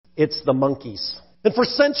It's the monkeys. And for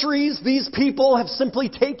centuries, these people have simply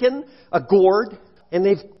taken a gourd and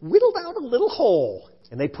they've whittled out a little hole.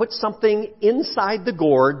 And they put something inside the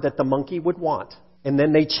gourd that the monkey would want. And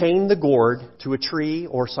then they chain the gourd to a tree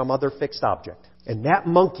or some other fixed object. And that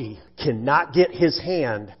monkey cannot get his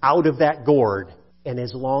hand out of that gourd. And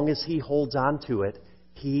as long as he holds on to it,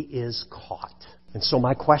 he is caught. And so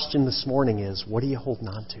my question this morning is, what are you holding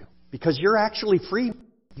on to? Because you're actually free.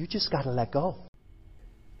 You just got to let go.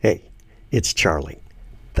 Hey, it's Charlie.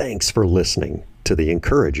 Thanks for listening to the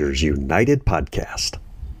Encouragers United podcast.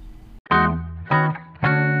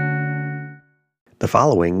 The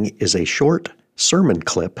following is a short sermon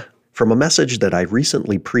clip from a message that I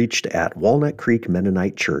recently preached at Walnut Creek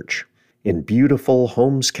Mennonite Church in beautiful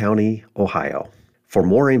Holmes County, Ohio. For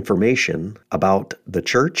more information about the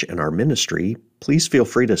church and our ministry, please feel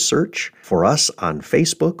free to search for us on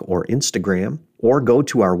Facebook or Instagram, or go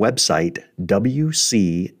to our website, wcmenn.org.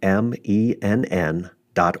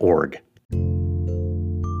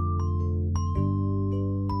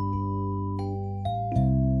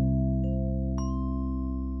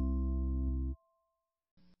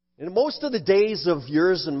 And most of the days of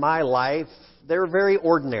yours and my life, they're very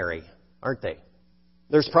ordinary, aren't they?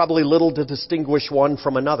 There's probably little to distinguish one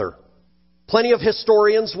from another. Plenty of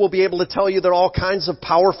historians will be able to tell you that all kinds of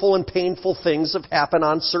powerful and painful things have happened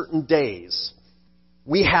on certain days.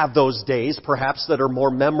 We have those days, perhaps, that are more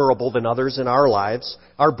memorable than others in our lives.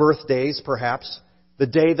 Our birthdays, perhaps. The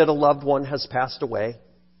day that a loved one has passed away.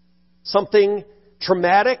 Something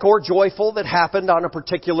traumatic or joyful that happened on a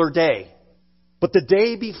particular day. But the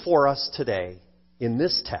day before us today, in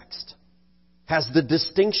this text, has the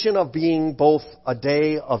distinction of being both a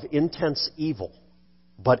day of intense evil,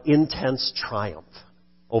 but intense triumph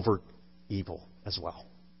over evil as well.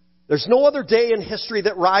 There's no other day in history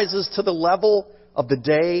that rises to the level of the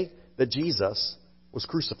day that Jesus was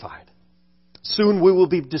crucified. Soon we will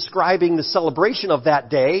be describing the celebration of that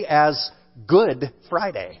day as Good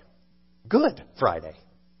Friday. Good Friday.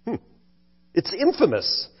 It's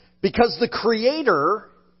infamous because the Creator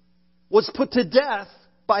was put to death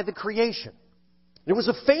by the creation. It was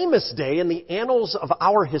a famous day in the annals of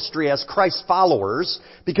our history as Christ followers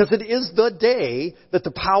because it is the day that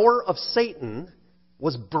the power of Satan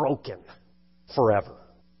was broken forever.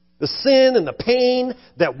 The sin and the pain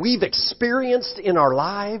that we've experienced in our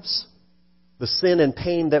lives, the sin and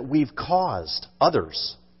pain that we've caused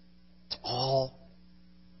others, it's all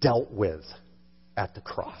dealt with at the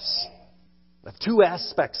cross. I have two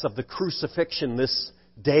aspects of the crucifixion this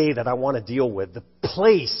day that I want to deal with. The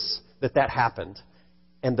place that happened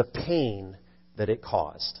and the pain that it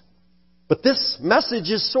caused. But this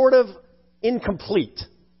message is sort of incomplete.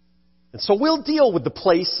 And so we'll deal with the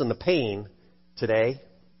place and the pain today.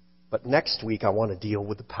 But next week I want to deal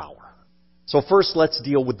with the power. So first let's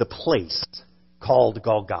deal with the place called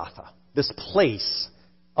Golgotha. This place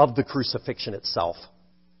of the crucifixion itself.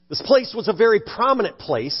 This place was a very prominent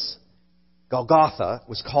place. Golgotha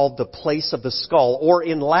was called the place of the skull, or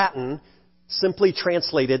in Latin, simply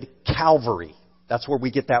translated Calvary. That's where we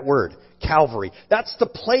get that word, Calvary. That's the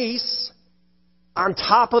place on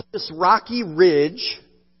top of this rocky ridge.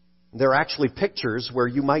 There are actually pictures where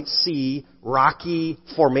you might see rocky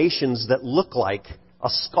formations that look like a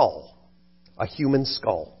skull, a human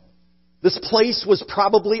skull. This place was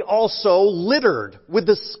probably also littered with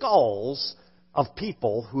the skulls of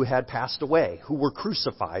people who had passed away, who were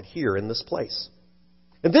crucified here in this place.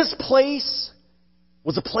 And this place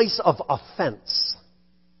was a place of offense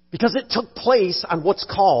because it took place on what's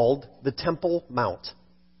called the Temple Mount.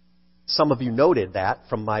 Some of you noted that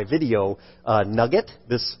from my video nugget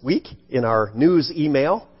this week in our news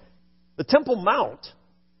email. The Temple Mount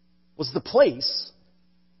was the place,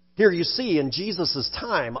 here you see in Jesus'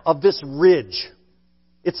 time, of this ridge.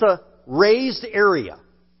 It's a raised area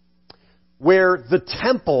where the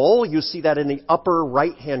temple, you see that in the upper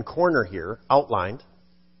right-hand corner here, outlined.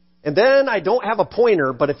 And then I don't have a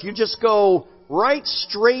pointer, but if you just go right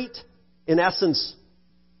straight, in essence,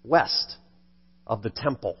 west of the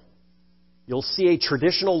temple, you'll see a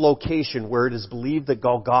traditional location where it is believed that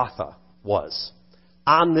Golgotha was,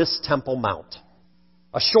 on this Temple Mount.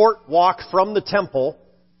 A short walk from the temple,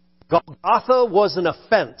 Golgotha was an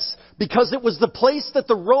offense because it was the place that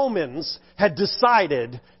the Romans had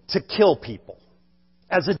decided to kill people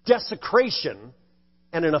as a desecration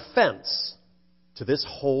and an offense to this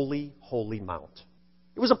holy, holy mount.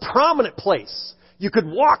 It was a prominent place. You could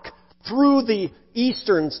walk through the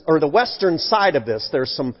eastern or the western side of this.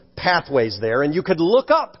 There's some pathways there, and you could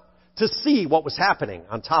look up to see what was happening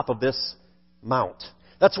on top of this mount.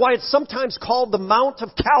 That's why it's sometimes called the Mount of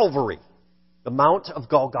Calvary, the Mount of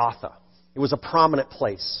Golgotha. It was a prominent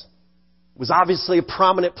place. It was obviously a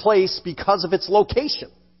prominent place because of its location.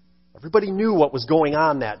 Everybody knew what was going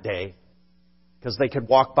on that day because they could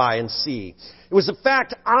walk by and see. It was, in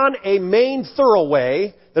fact, on a main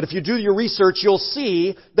thoroughway that if you do your research, you'll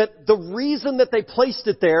see that the reason that they placed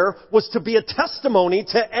it there was to be a testimony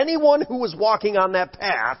to anyone who was walking on that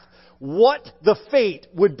path what the fate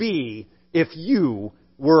would be if you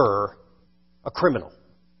were a criminal.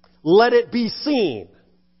 Let it be seen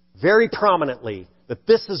very prominently that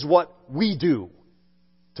this is what we do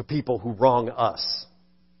to people who wrong us.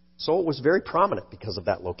 So it was very prominent because of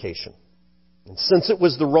that location. And since it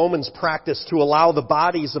was the Romans' practice to allow the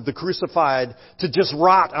bodies of the crucified to just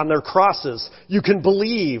rot on their crosses, you can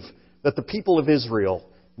believe that the people of Israel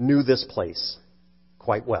knew this place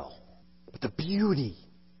quite well. But the beauty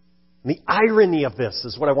and the irony of this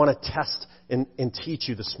is what I want to test and teach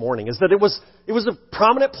you this morning, is that it was a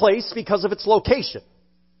prominent place because of its location.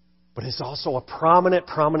 But it's also a prominent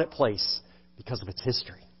place because of its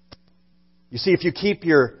history. You see, if you keep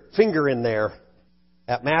your finger in there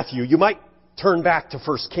at Matthew, you might turn back to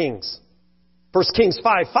 1 Kings. 1 Kings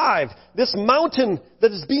 5:5. This mountain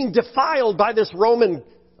that is being defiled by this Roman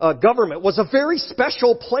government was a very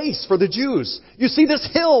special place for the Jews. You see, this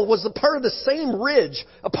hill was a part of the same ridge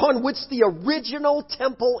upon which the original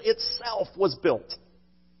temple itself was built.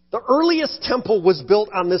 The earliest temple was built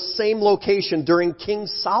on this same location during King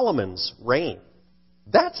Solomon's reign.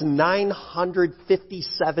 That's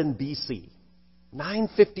 957 BC.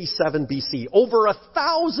 957 BC. Over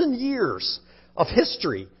 1,000 years of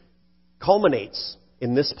history culminates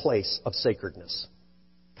in this place of sacredness.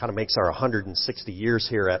 Kind of makes our 160 years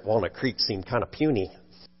here at Walnut Creek seem kind of puny.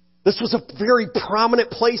 This was a very prominent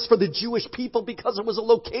place for the Jewish people because it was a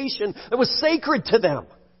location that was sacred to them.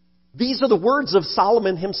 These are the words of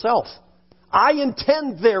Solomon himself. I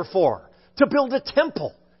intend, therefore, to build a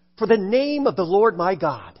temple for the name of the Lord my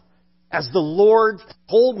God, as the Lord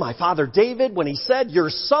told my father David when he said, your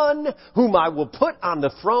son, whom I will put on the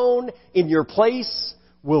throne in your place,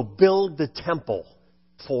 will build the temple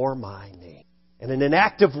for my name. And in an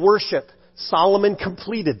act of worship, Solomon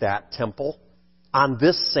completed that temple on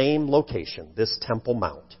this same location, this Temple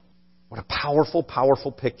Mount. What a powerful,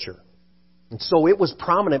 powerful picture. And so it was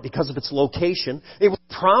prominent because of its location. It was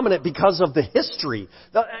prominent because of the history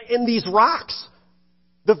in these rocks.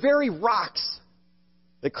 The very rocks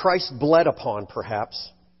that Christ bled upon, perhaps.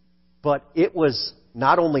 But it was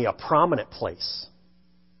not only a prominent place,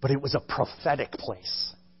 but it was a prophetic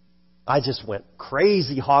place. I just went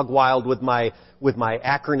crazy hog wild with my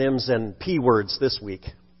acronyms and P words this week.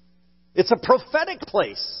 It's a prophetic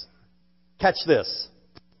place. Catch this.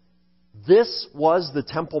 This was the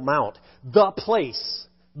Temple Mount, the place,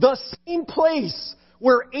 the same place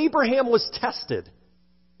where Abraham was tested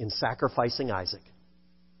in sacrificing Isaac.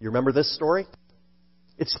 You remember this story?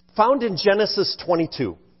 It's found in Genesis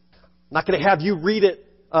 22. I'm not going to have you read it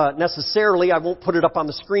necessarily. I won't put it up on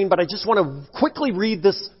the screen, but I just want to quickly read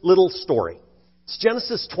this little story. It's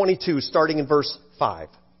Genesis 22, starting in verse 5.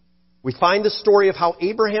 We find the story of how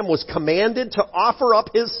Abraham was commanded to offer up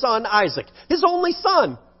his son Isaac, his only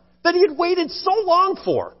son, that he had waited so long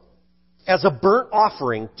for, as a burnt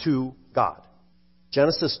offering to God.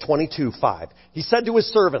 Genesis 22:5. He said to his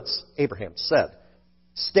servants, Abraham said,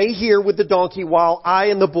 stay here with the donkey while I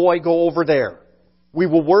and the boy go over there. We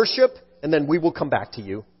will worship, and then we will come back to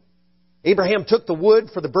you. Abraham took the wood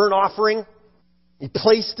for the burnt offering. He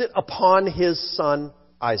placed it upon his son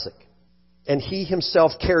Isaac. And he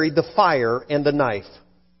himself carried the fire and the knife.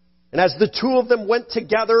 And as the two of them went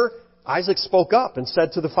together, Isaac spoke up and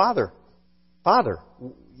said to the father, Father,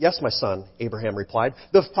 yes, my son, Abraham replied.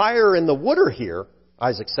 The fire and the wood are here,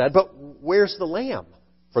 Isaac said, but where's the lamb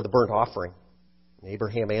for the burnt offering? And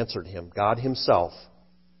Abraham answered him, God himself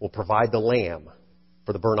will provide the lamb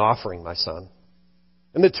for the burnt offering, my son.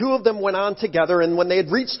 And the two of them went on together, and when they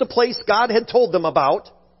had reached the place God had told them about,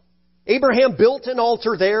 Abraham built an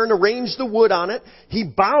altar there and arranged the wood on it. He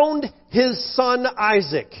bound his son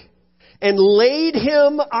Isaac and laid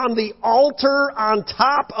him on the altar on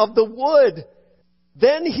top of the wood.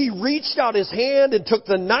 Then he reached out his hand and took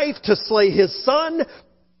the knife to slay his son.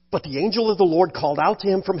 But the angel of the Lord called out to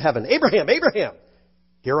him from heaven, Abraham, Abraham!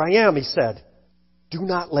 Here I am, he said. Do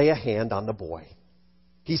not lay a hand on the boy.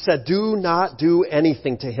 He said, do not do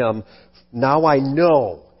anything to him. Now I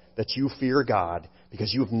know that you fear God,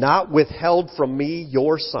 because you have not withheld from me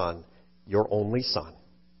your son, your only son.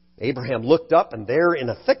 Abraham looked up, and there in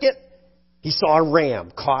a thicket, he saw a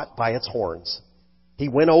ram caught by its horns. He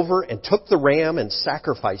went over and took the ram and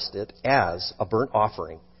sacrificed it as a burnt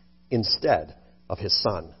offering instead of his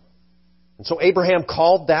son. And so Abraham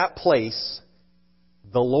called that place,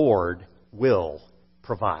 the Lord will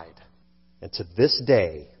provide. And to this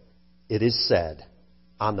day, it is said,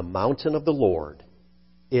 on the mountain of the Lord,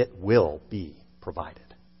 it will be provided.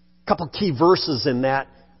 A couple key verses in that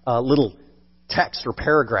little text or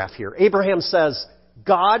paragraph here. Abraham says,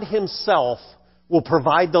 God himself will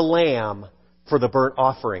provide the lamb for the burnt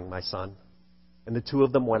offering, my son. And the two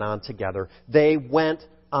of them went on together. They went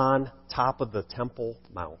on top of the Temple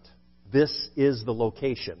Mount. This is the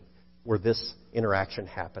location where this interaction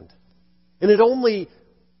happened. And it only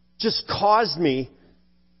just caused me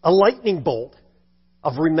a lightning bolt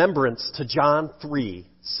of remembrance to John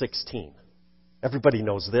 3:16. Everybody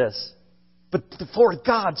knows this. But for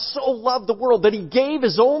God so loved the world that he gave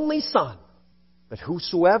his only Son, that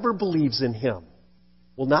whosoever believes in him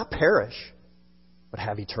will not perish, but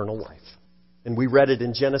have eternal life. And we read it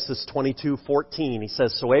in Genesis 22:14. He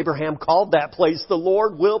says, so Abraham called that place, the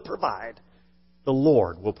Lord will provide. The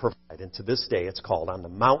Lord will provide. And to this day it's called, on the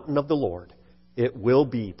mountain of the Lord, it will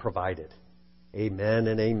be provided. Amen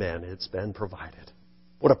and amen. It's been provided.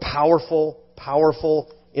 What a powerful,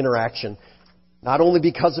 powerful interaction. Not only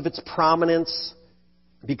because of its prominence,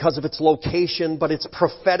 because of its location, but its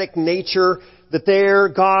prophetic nature, that there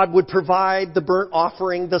God would provide the burnt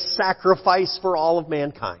offering, the sacrifice for all of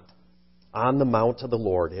mankind. On the mount of the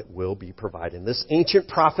Lord it will be provided. This ancient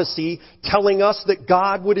prophecy telling us that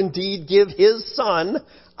God would indeed give his Son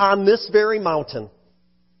on this very mountain,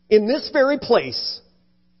 in this very place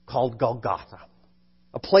called Golgotha.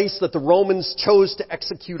 A place that the Romans chose to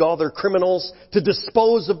execute all their criminals, to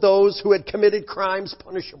dispose of those who had committed crimes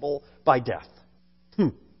punishable by death.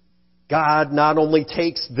 God not only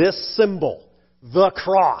takes this symbol, the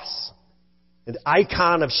cross, an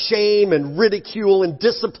icon of shame and ridicule and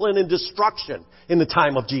discipline and destruction in the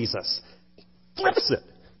time of Jesus, flips it.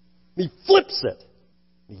 He flips it.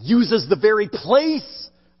 He uses the very place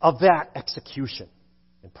of that execution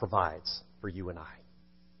and provides for you and I.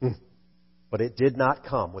 But it did not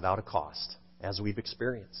come without a cost, as we've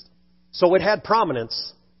experienced. So it had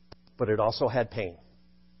prominence, but it also had pain.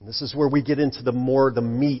 And this is where we get into the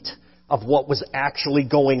meat of what was actually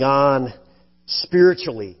going on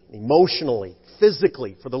spiritually, emotionally,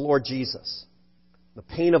 physically for the Lord Jesus. The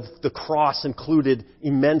pain of the cross included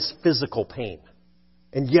immense physical pain.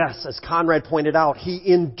 And yes, as Conrad pointed out, he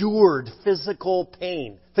endured physical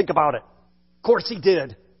pain. Think about it. Of course he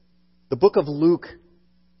did. The book of Luke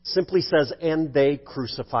simply says, and they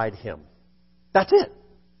crucified him. That's it.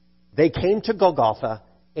 They came to Golgotha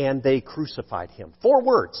and they crucified him. 4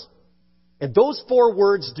 words. And those 4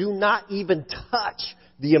 words do not even touch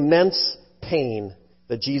the immense pain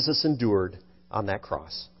that Jesus endured on that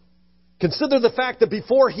cross. Consider the fact that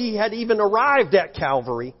before he had even arrived at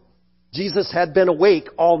Calvary, Jesus had been awake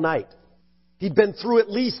all night. He'd been through at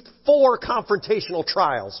least 4 confrontational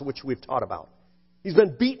trials, which we've taught about. He's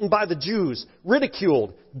been beaten by the Jews,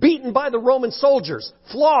 ridiculed, beaten by the Roman soldiers,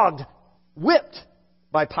 flogged, whipped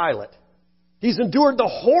by Pilate. He's endured the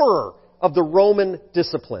horror of the Roman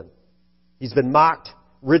discipline. He's been mocked,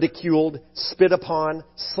 ridiculed, spit upon,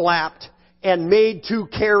 slapped, and made to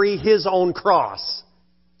carry his own cross,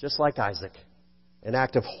 just like Isaac. An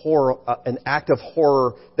act of horror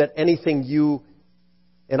that anything you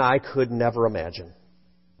and I could never imagine.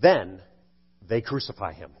 Then they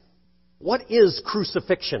crucify him. What is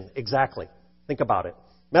crucifixion exactly? Think about it.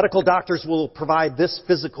 Medical doctors will provide this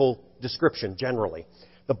physical description generally.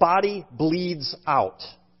 The body bleeds out.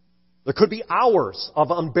 There could be hours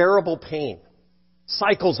of unbearable pain,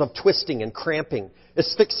 cycles of twisting and cramping,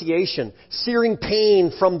 asphyxiation, searing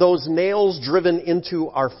pain from those nails driven into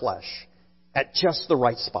our flesh at just the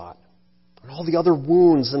right spot. And all the other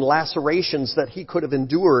wounds and lacerations that he could have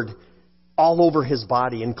endured all over his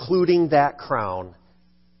body, including that crown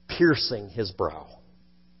piercing his brow.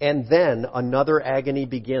 And then another agony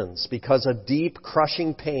begins, because a deep,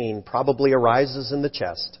 crushing pain probably arises in the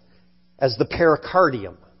chest as the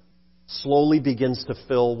pericardium slowly begins to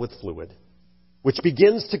fill with fluid, which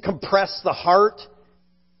begins to compress the heart,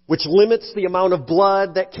 which limits the amount of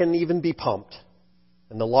blood that can even be pumped.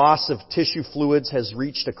 And the loss of tissue fluids has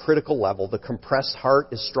reached a critical level. The compressed heart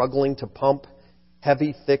is struggling to pump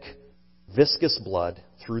heavy, thick, viscous blood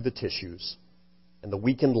through the tissues. And the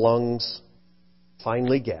weakened lungs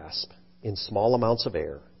finally gasp in small amounts of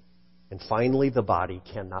air. And finally the body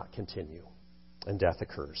cannot continue. And death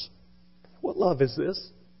occurs. What love is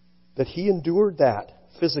this? That he endured that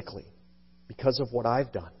physically because of what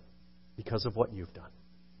I've done. Because of what you've done.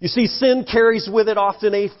 You see, sin carries with it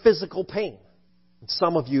often a physical pain. And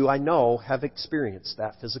some of you, I know, have experienced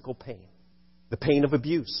that physical pain. The pain of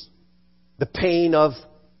abuse. The pain of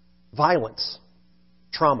violence.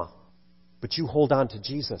 Trauma. But you hold on to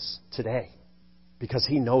Jesus today because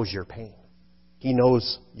he knows your pain. He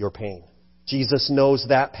knows your pain. Jesus knows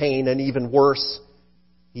that pain, and even worse,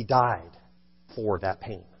 He died for that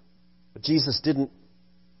pain. But Jesus didn't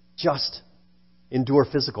just endure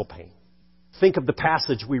physical pain. Think of the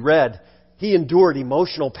passage we read. He endured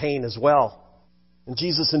emotional pain as well. And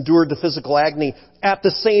Jesus endured the physical agony. At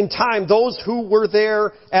the same time, those who were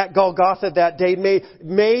there at Golgotha that day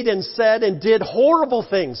made and said and did horrible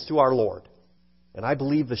things to our Lord. And I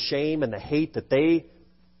believe the shame and the hate that they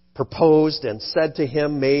proposed and said to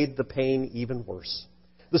Him made the pain even worse.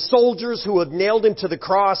 The soldiers who had nailed Him to the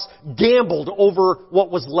cross gambled over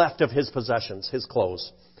what was left of His possessions, His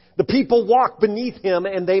clothes. The people walk beneath Him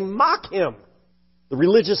and they mock Him. The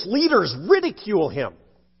religious leaders ridicule Him.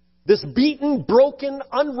 This beaten, broken,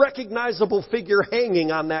 unrecognizable figure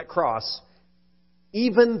hanging on that cross.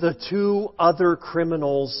 Even the two other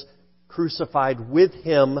criminals crucified with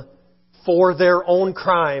Him for their own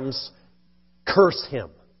crimes curse Him.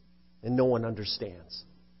 And no one understands.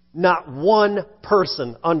 Not one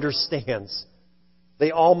person understands.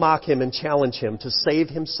 They all mock Him and challenge Him to save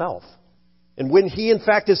Himself. And when He, in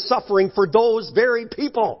fact, is suffering for those very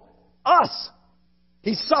people, us,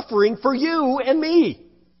 He's suffering for you and me.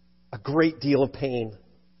 A great deal of pain.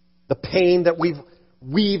 The pain that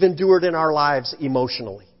we've endured in our lives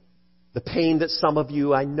emotionally. The pain that some of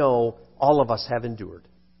you, I know, all of us have endured.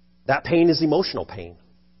 That pain is emotional pain.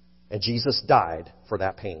 And Jesus died for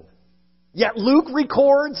that pain. Yet Luke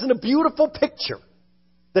records in a beautiful picture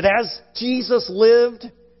that as Jesus lived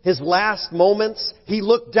His last moments, He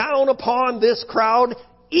looked down upon this crowd,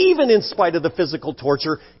 even in spite of the physical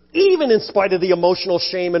torture, even in spite of the emotional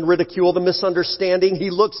shame and ridicule, the misunderstanding. He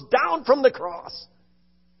looks down from the cross.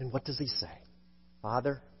 And what does He say?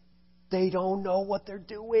 Father, they don't know what they're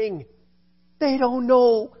doing. They don't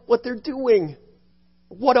know what they're doing.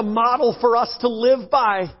 What a model for us to live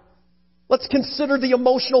by. Let's consider the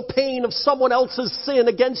emotional pain of someone else's sin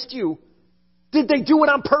against you. Did they do it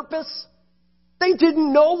on purpose? They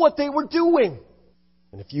didn't know what they were doing.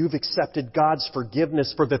 And if you've accepted God's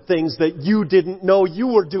forgiveness for the things that you didn't know you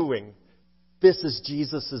were doing, this is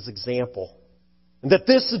Jesus' example. And that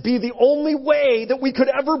this would be the only way that we could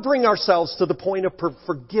ever bring ourselves to the point of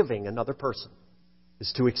forgiving another person,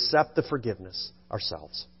 is to accept the forgiveness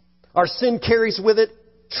ourselves. Our sin carries with it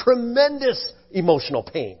tremendous emotional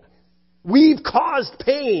pain. We've caused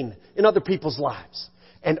pain in other people's lives,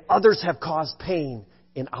 and others have caused pain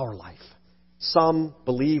in our life. Some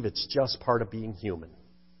believe it's just part of being human.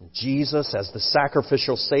 And Jesus, as the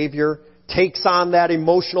sacrificial Savior, takes on that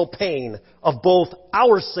emotional pain of both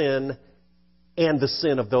our sin and the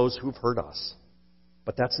sin of those who've hurt us.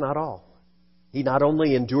 But that's not all. He not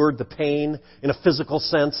only endured the pain in a physical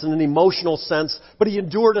sense and an emotional sense, but He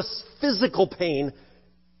endured a physical pain,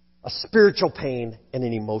 a spiritual pain, and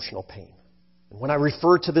an emotional pain. And when I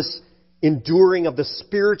refer to this enduring of the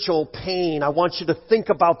spiritual pain, I want you to think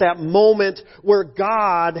about that moment where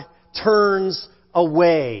God turns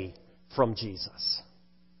away from Jesus.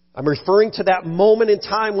 I'm referring to that moment in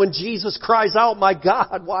time when Jesus cries out, "My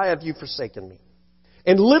God, why have you forsaken me?"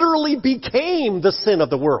 And literally became the sin of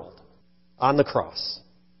the world on the cross.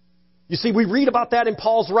 You see, we read about that in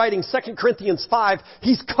Paul's writing, 2 Corinthians 5.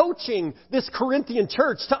 He's coaching this Corinthian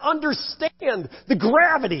church to understand the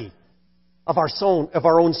gravity of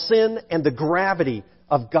our own sin and the gravity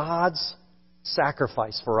of God's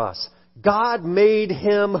sacrifice for us. God made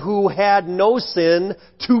Him who had no sin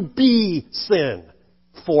to be sin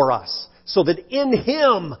for us, so that in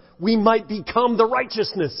Him we might become the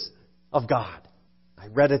righteousness of God. I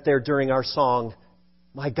read it there during our song,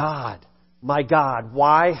 my God,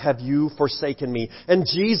 why have you forsaken me?" And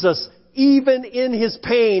Jesus, even in His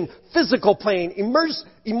pain, physical pain,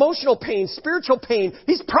 emotional pain, spiritual pain,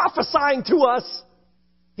 He's prophesying to us.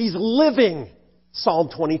 He's living Psalm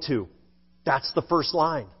 22. That's the first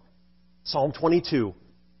line. Psalm 22,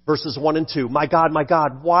 verses 1 and 2. My God,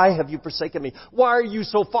 why have you forsaken me? Why are you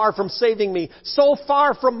so far from saving me? So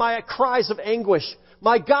far from my cries of anguish.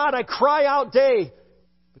 My God, I cry out day,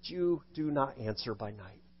 but you do not answer by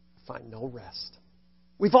night. I find no rest.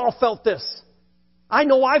 We've all felt this. I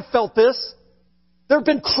know I've felt this. There have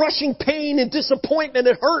been crushing pain and disappointment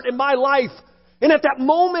and hurt in my life. And at that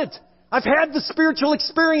moment, I've had the spiritual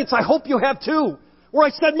experience, I hope you have too, where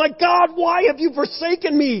I said, "My God, why have you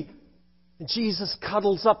forsaken me?" And Jesus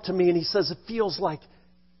cuddles up to me and He says, "It feels like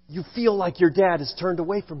you feel like your dad has turned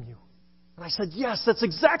away from you." And I said, "Yes, that's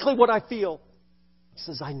exactly what I feel." He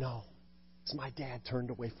says, "I know. It's my dad turned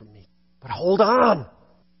away from me. But hold on.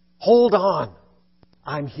 Hold on.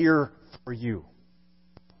 I'm here for you."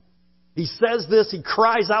 He says this. He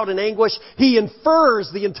cries out in anguish. He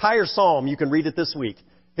infers the entire psalm. You can read it this week.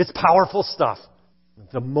 It's powerful stuff.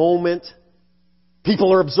 The moment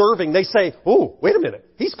People are observing. They say, oh, wait a minute.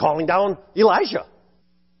 He's calling down Elijah.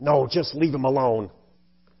 No, just leave him alone.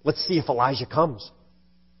 Let's see if Elijah comes.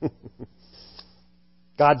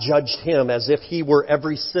 God judged him as if he were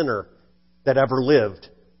every sinner that ever lived.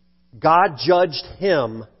 God judged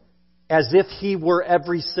him as if he were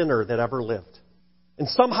every sinner that ever lived. And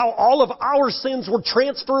somehow all of our sins were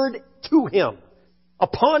transferred to him,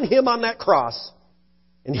 upon him on that cross.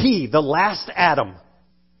 And he, the last Adam,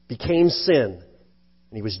 became sin.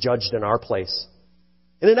 And he was judged in our place.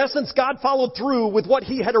 And in essence, God followed through with what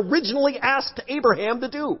he had originally asked Abraham to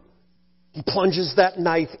do. He plunges that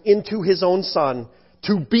knife into his own son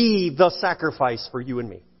to be the sacrifice for you and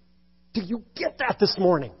me. Do you get that this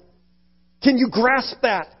morning? Can you grasp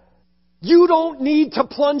that? You don't need to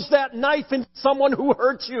plunge that knife into someone who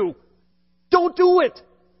hurt you. Don't do it.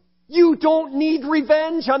 You don't need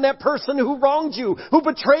revenge on that person who wronged you, who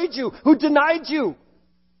betrayed you, who denied you.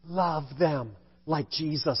 Love them like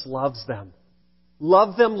Jesus loves them.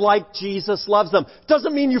 Love them like Jesus loves them.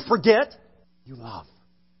 Doesn't mean you forget. You love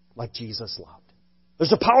like Jesus loved.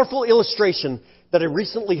 There's a powerful illustration that I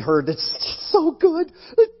recently heard that's just so good.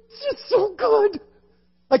 It's just so good.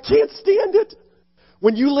 I can't stand it.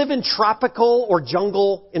 When you live in tropical or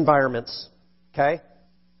jungle environments, okay,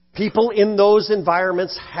 people in those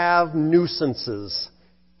environments have nuisances.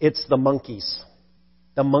 It's the monkeys.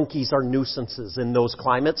 The monkeys are nuisances in those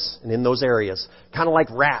climates and in those areas. Kind of like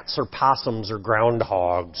rats or possums or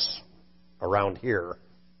groundhogs around here.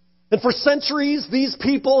 And for centuries, these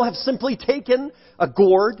people have simply taken a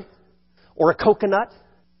gourd or a coconut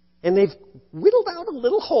and they've whittled out a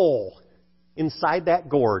little hole inside that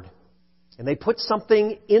gourd. And they put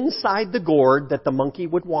something inside the gourd that the monkey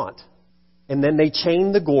would want. And then they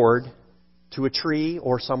chain the gourd to a tree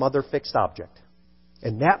or some other fixed object.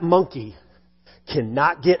 And that monkey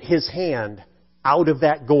cannot get his hand out of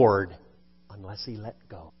that gourd unless he let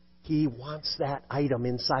go. He wants that item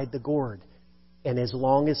inside the gourd. And as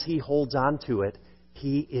long as he holds on to it,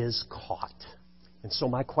 he is caught. And so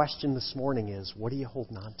my question this morning is, what are you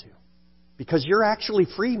holding on to? Because you're actually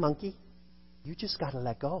free, monkey. You just got to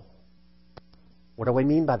let go. What do I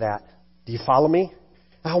mean by that? Do you follow me?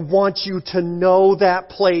 I want you to know that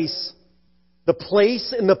place. The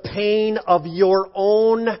place in the pain of your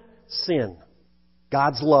own sin.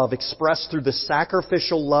 God's love expressed through the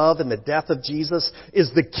sacrificial love and the death of Jesus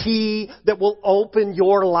is the key that will open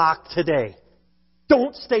your lock today.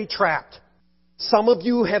 Don't stay trapped. Some of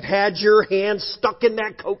you have had your hand stuck in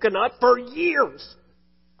that coconut for years.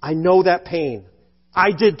 I know that pain.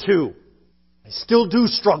 I did too. I still do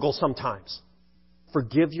struggle sometimes.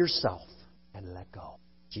 Forgive yourself and let go.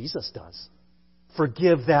 Jesus does.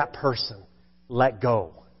 Forgive that person. Let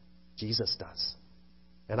go. Jesus does.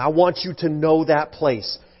 And I want you to know that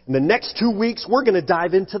place. In the next 2 weeks, we're going to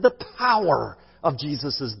dive into the power of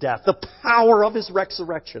Jesus' death, the power of his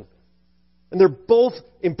resurrection. And they're both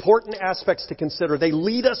important aspects to consider. They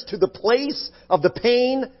lead us to the place of the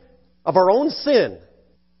pain of our own sin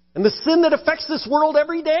and the sin that affects this world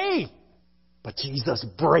every day. But Jesus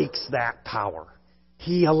breaks that power.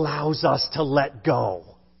 He allows us to let go.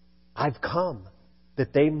 I've come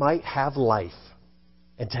that they might have life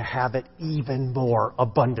and to have it even more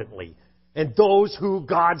abundantly. And those who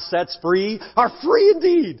God sets free are free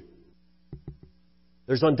indeed.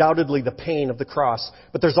 There's undoubtedly the pain of the cross,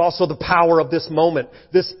 but there's also the power of this moment,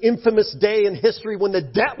 this infamous day in history when the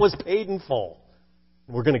debt was paid in full.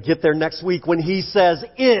 We're going to get there next week when he says,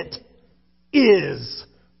 it is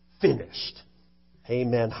finished.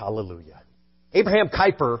 Amen. Hallelujah. Abraham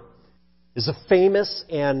Kuyper is a famous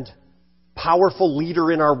and powerful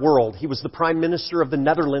leader in our world. He was the Prime Minister of the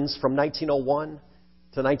Netherlands from 1901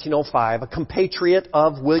 to 1905, a compatriot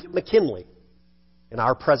of William McKinley in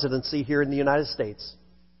our presidency here in the United States.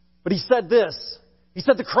 But he said this. He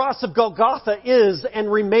said the cross of Golgotha is and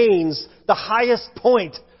remains the highest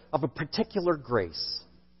point of a particular grace.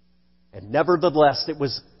 And nevertheless, it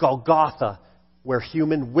was Golgotha where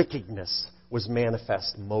human wickedness was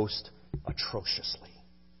manifest most atrociously.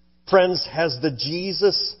 Friends, has the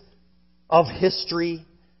Jesus of history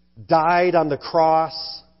died on the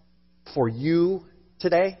cross for you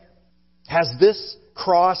today? Has this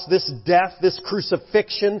cross, this death, this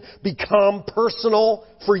crucifixion become personal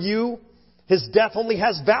for you? His death only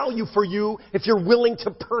has value for you if you're willing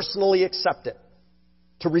to personally accept it,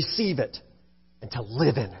 to receive it, and to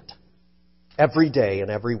live in it every day in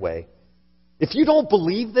every way. If you don't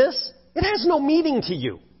believe this, it has no meaning to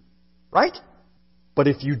you, right? But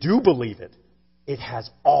if you do believe it, it has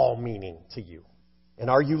all meaning to you. And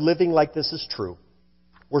are you living like this is true?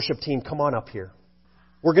 Worship team, come on up here.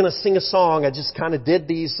 We're going to sing a song. I just kind of did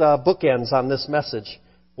these bookends on this message.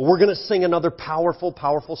 But we're going to sing another powerful,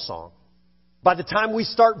 powerful song. By the time we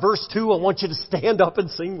start verse 2, I want you to stand up and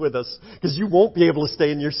sing with us, because you won't be able to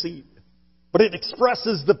stay in your seat. But it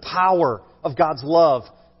expresses the power of God's love,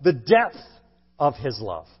 the depth of His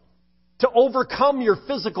love, to overcome your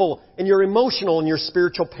physical and your emotional and your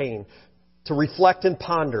spiritual pain, to reflect and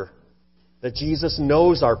ponder that Jesus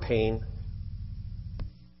knows our pain.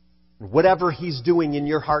 And whatever He's doing in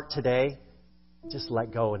your heart today, just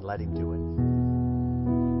let go and let Him do it.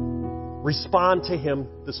 Respond to Him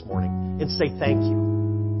this morning and say thank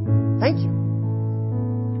you. Thank you.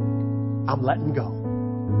 I'm letting go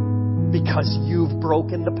because you've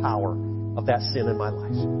broken the power of that sin in my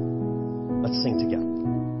life. Let's sing together.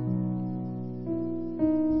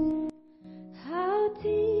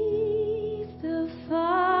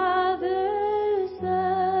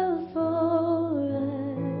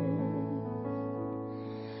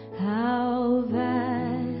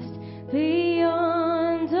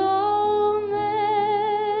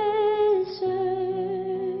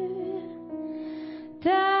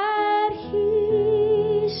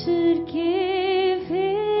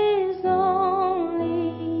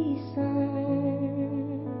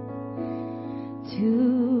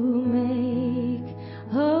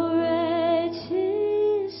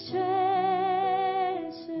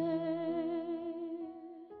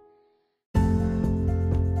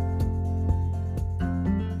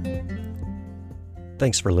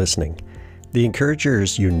 Thanks for listening. The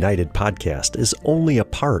Encouragers United podcast is only a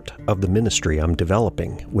part of the ministry I'm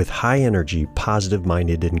developing with high-energy,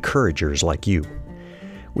 positive-minded encouragers like you.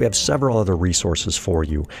 We have several other resources for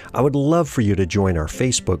you. I would love for you to join our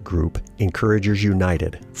Facebook group, Encouragers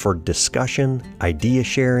United, for discussion, idea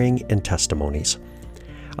sharing, and testimonies.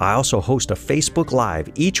 I also host a Facebook Live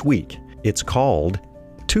each week. It's called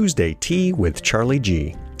Tuesday Tea with Charlie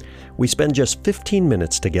G. We spend just 15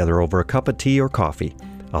 minutes together over a cup of tea or coffee.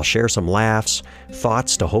 I'll share some laughs,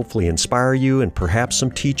 thoughts to hopefully inspire you, and perhaps some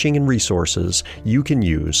teaching and resources you can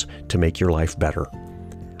use to make your life better.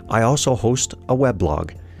 I also host a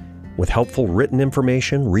weblog with helpful written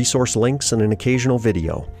information, resource links, and an occasional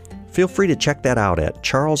video. Feel free to check that out at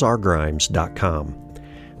charlesrgrimes.com.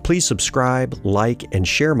 Please subscribe, like, and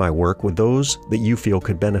share my work with those that you feel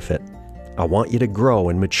could benefit. I want you to grow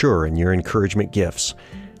and mature in your encouragement gifts.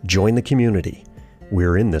 Join the community.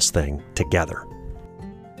 We're in this thing together.